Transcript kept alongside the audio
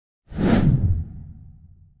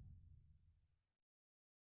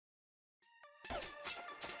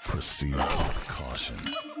Proceed with caution.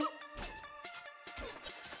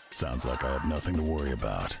 Sounds like I have nothing to worry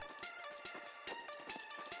about.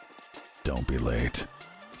 Don't be late.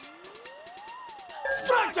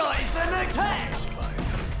 Strategize and attack! Let's fight.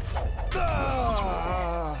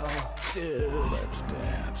 Let's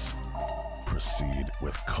dance. Proceed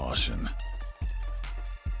with caution.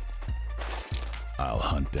 I'll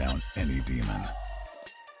hunt down any demon.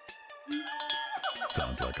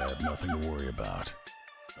 Sounds like I have nothing to worry about.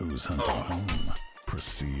 Who's hunting whom?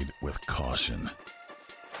 Proceed with caution.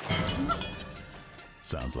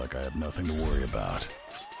 Sounds like I have nothing to worry about.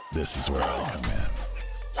 This is where I come in.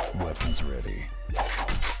 Weapons ready.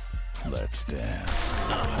 Let's dance.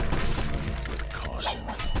 Proceed with caution.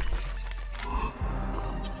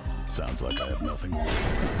 Sounds like I have nothing to worry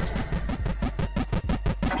about.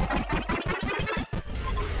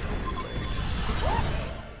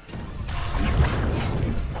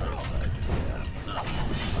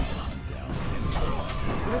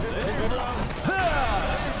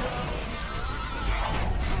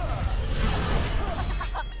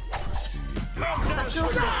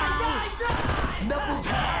 Double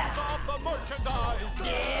pass of the merchandise.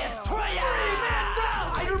 Yes, 3 men down.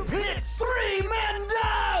 I repeat, 3 men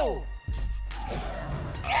down.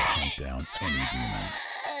 Down any demon.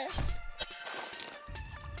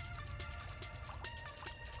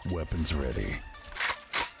 Weapons ready.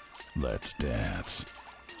 Let's dance.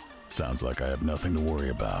 Sounds like I have nothing to worry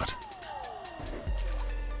about.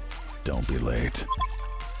 Don't be late.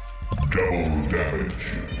 Double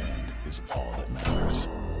damage. Is all that matters.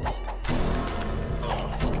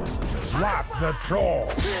 Slap the troll.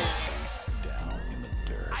 Down in the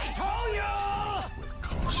dirt. I told you. With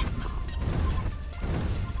caution.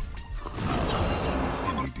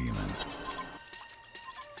 Any demon.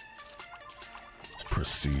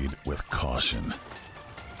 Proceed with caution.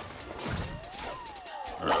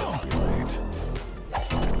 Don't be late.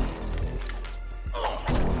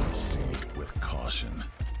 Proceed with caution.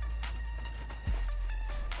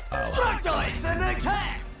 Strategize and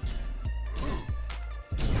attack.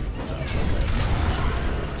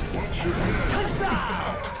 What's your name?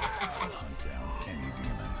 Hunt down any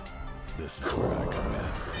demon. This is where I come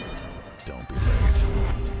in. Don't be late.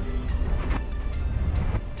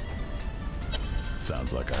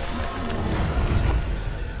 Sounds like I have nothing to worry about.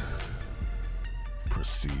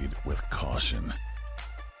 Proceed with caution.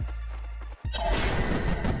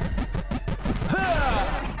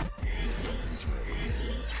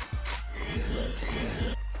 Let's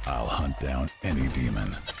dance. I'll hunt down any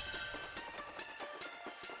demon.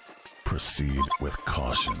 Proceed with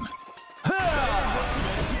caution.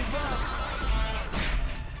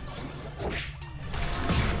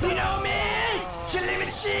 You know me, killing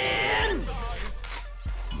machine.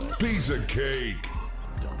 Piece of cake.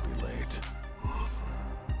 Don't be late.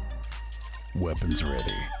 Weapons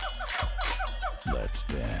ready. Let's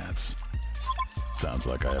dance. Sounds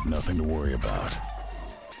like I have nothing to worry about.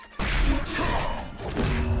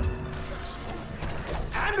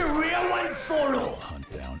 I'm the real one solo. Hunt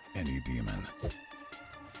down any demon.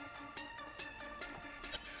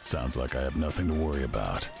 Sounds like I have nothing to worry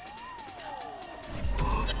about.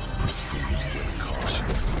 Proceed with caution.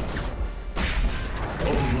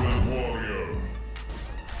 Ultimate warrior.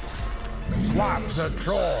 Slap the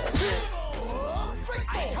troll.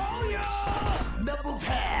 I told you. Double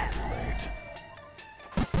pass. Late.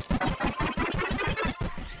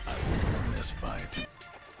 I will win this fight.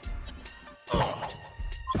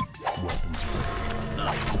 Weapons ready.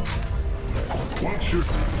 What's your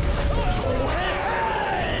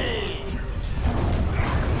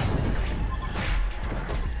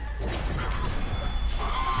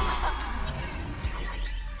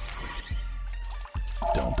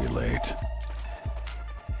Don't be late.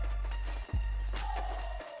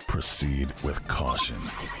 Proceed with caution.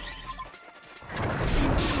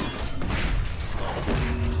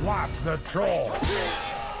 slap the troll?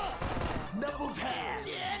 Double pass.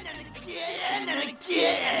 Again and again and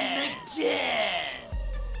again and again.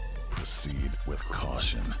 Proceed with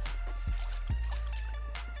caution.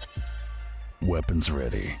 Weapons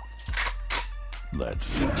ready. Let's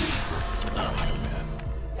dance. This is where I come in.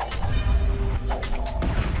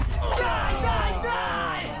 Die, die,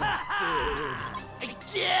 die!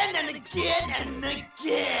 Again and again and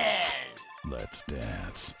again. Let's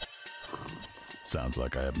dance. Sounds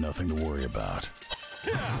like I have nothing to worry about.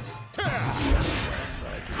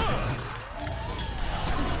 Side to side.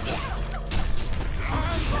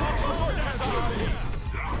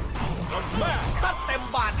 แม่ซัดเต็ม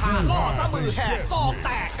บาทาล่อซะมือแหกซองแต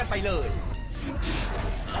กกันไปเลย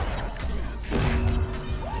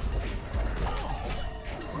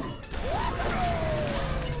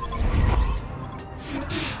Don't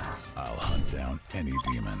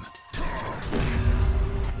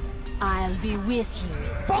with you.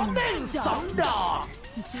 ป๊อกเด้ง2 ดอก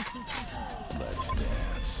Let's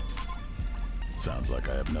dance. Sounds like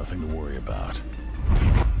I have nothing to worry about.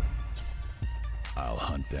 I'll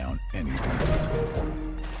hunt down any demon.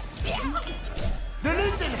 The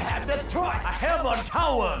Legion have destroyed a Hellborn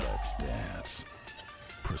tower. Let's dance.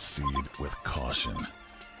 Proceed with caution.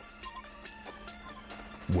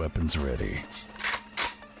 Weapons ready.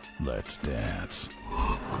 Let's dance.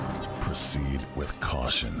 Proceed with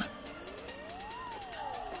caution.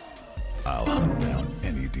 I'll hunt down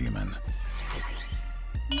any demon.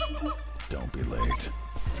 Don't be late.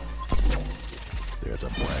 There's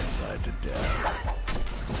a bright side to death.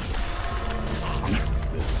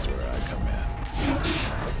 This is where I come in.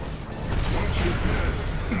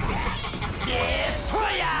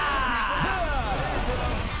 Destroyer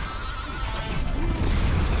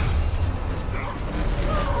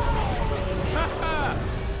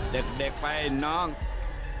เด็กๆไปน้อง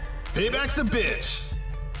Payback's a bitch.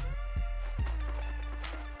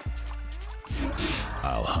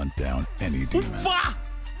 I'll hunt down any demon. ว้า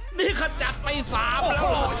นี่ขจัดไป3 แล้ว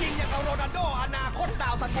เหรอ ยิงอย่างกับโรนัลโดอนาคตดา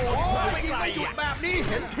วซันโกไม่ไกลหยุดแบบนี้เ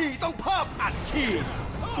ห็นทีต้องเพิ่มอัดฉีด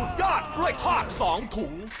สุดยอดกล้วยทอด2 ถุ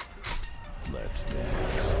ง Let's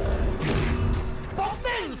dance. ป๊อกเ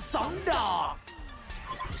ด้ง2 ดอก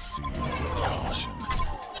Proceed with caution.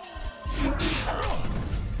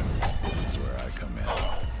 This is where I come in.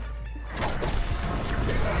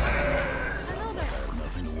 Sounds like I have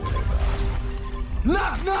nothing to worry about.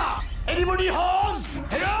 Knock knock Anybody home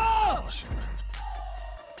Hello Caution.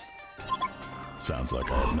 Sounds like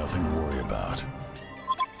I have nothing to worry about.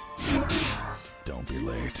 Don't be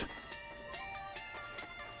late.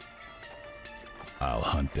 I'll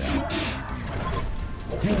hunt down any demon.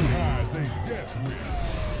 Who has a death wish?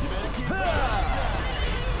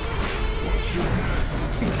 What's your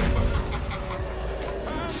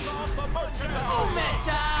Hands off the merchandise โอ้แม่เ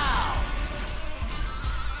จ้า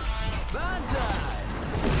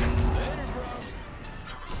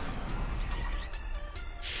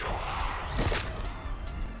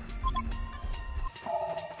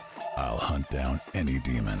I'll hunt down any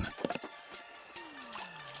demon.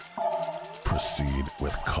 Proceed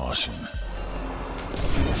with caution.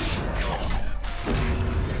 This is where I come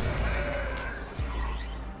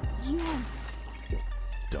in.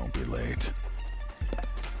 Don't be late.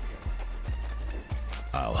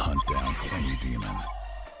 I'll hunt down any demon.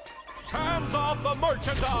 Hands off the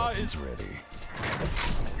merchandise It's ready.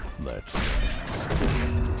 Let's dance.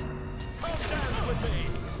 Come dance with me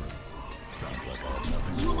Sounds like I have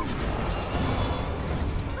nothing to worry about.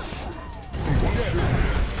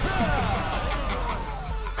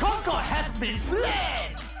 Concord has been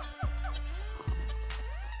fled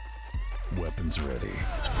Weapons ready.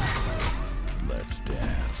 Let's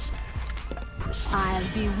dance. Proceed. I'll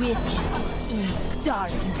be with you in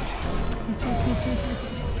darkness.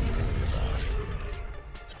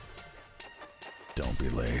 Don't be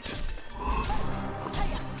late.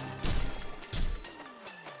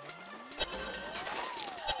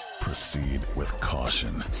 Proceed with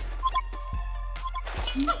caution.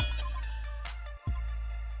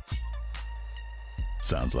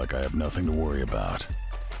 Sounds like I have nothing to worry about.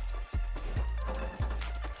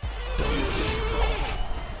 Don't be late.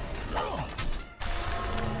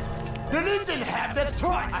 The Legion have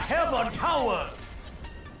destroyed a Hellborn tower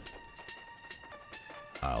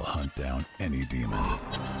I'll hunt down any demon.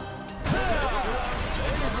 The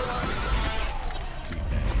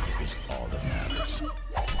end is all that matters.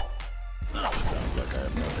 Sounds like I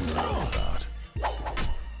have nothing to worry about.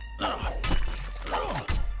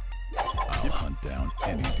 I'll hunt down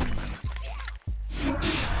any demon.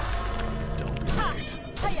 Don't be late.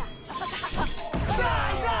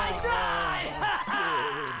 Die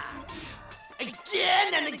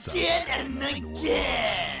Again and again and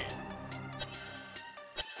again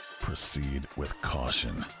Proceed with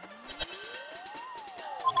caution.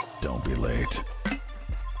 Don't be late.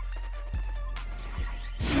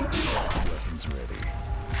 Weapons ready.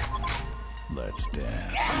 Let's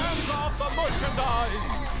dance. Hands off the merchandise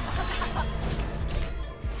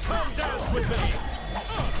Come dance with me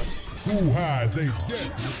Who has a death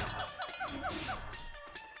wish?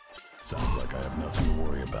 Sounds like I have nothing to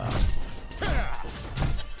worry about.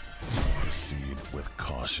 Proceed with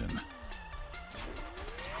caution.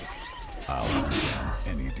 I'll hunt down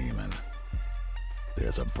any demon.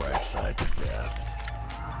 There's a bright side to death.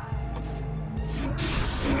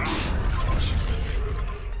 Proceed with caution.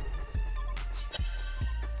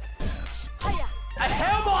 Dance. A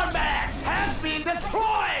Hellborn mask has been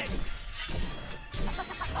destroyed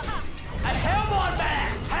A Hellborn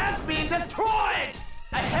mask has been destroyed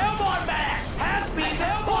A Hellborn mask has been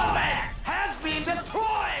destroyed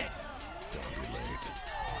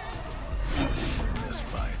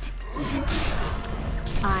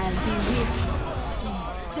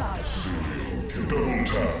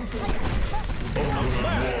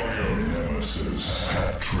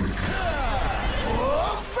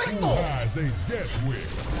has a death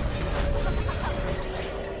wish.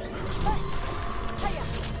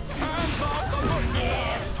 Hands off the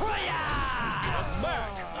merchandise!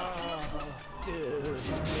 Smack!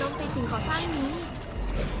 โจมตีสิ่งก่อสร้างนี้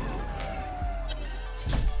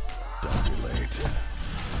Don't be late.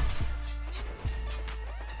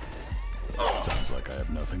 Sounds like I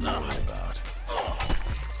have nothing to worry about.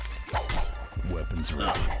 Weapons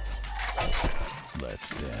ready. Let's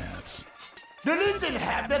dance. The Legion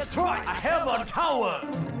have destroyed a heaven tower.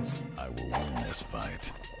 I will win this fight.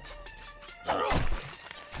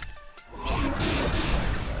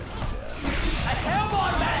 A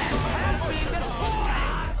heaven man has been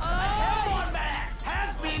destroyed. A heaven man has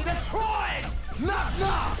been destroyed. Knock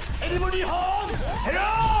knock. Anybody home?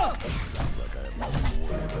 Hello? Sounds like I have nothing to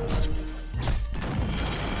worry about.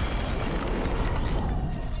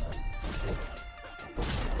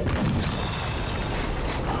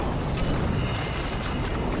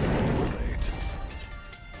 Wait.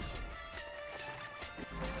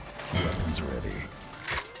 Weapons ready.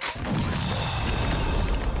 Let's dance.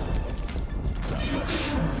 Sounds like I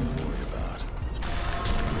have nothing to worry about.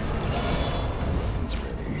 Weapons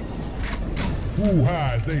ready. Who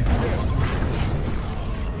has a death wish?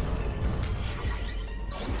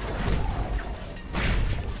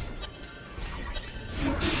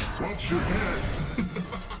 Watch your head.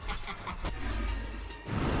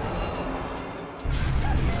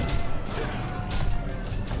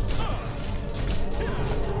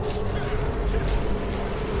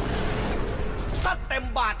 ซัดเต็ม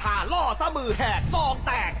บาทาล่อซะมือแหกซองแ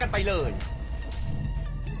ตกกันไปเลย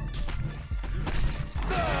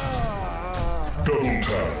Double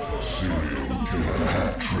tap, serial killer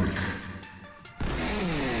hat trick.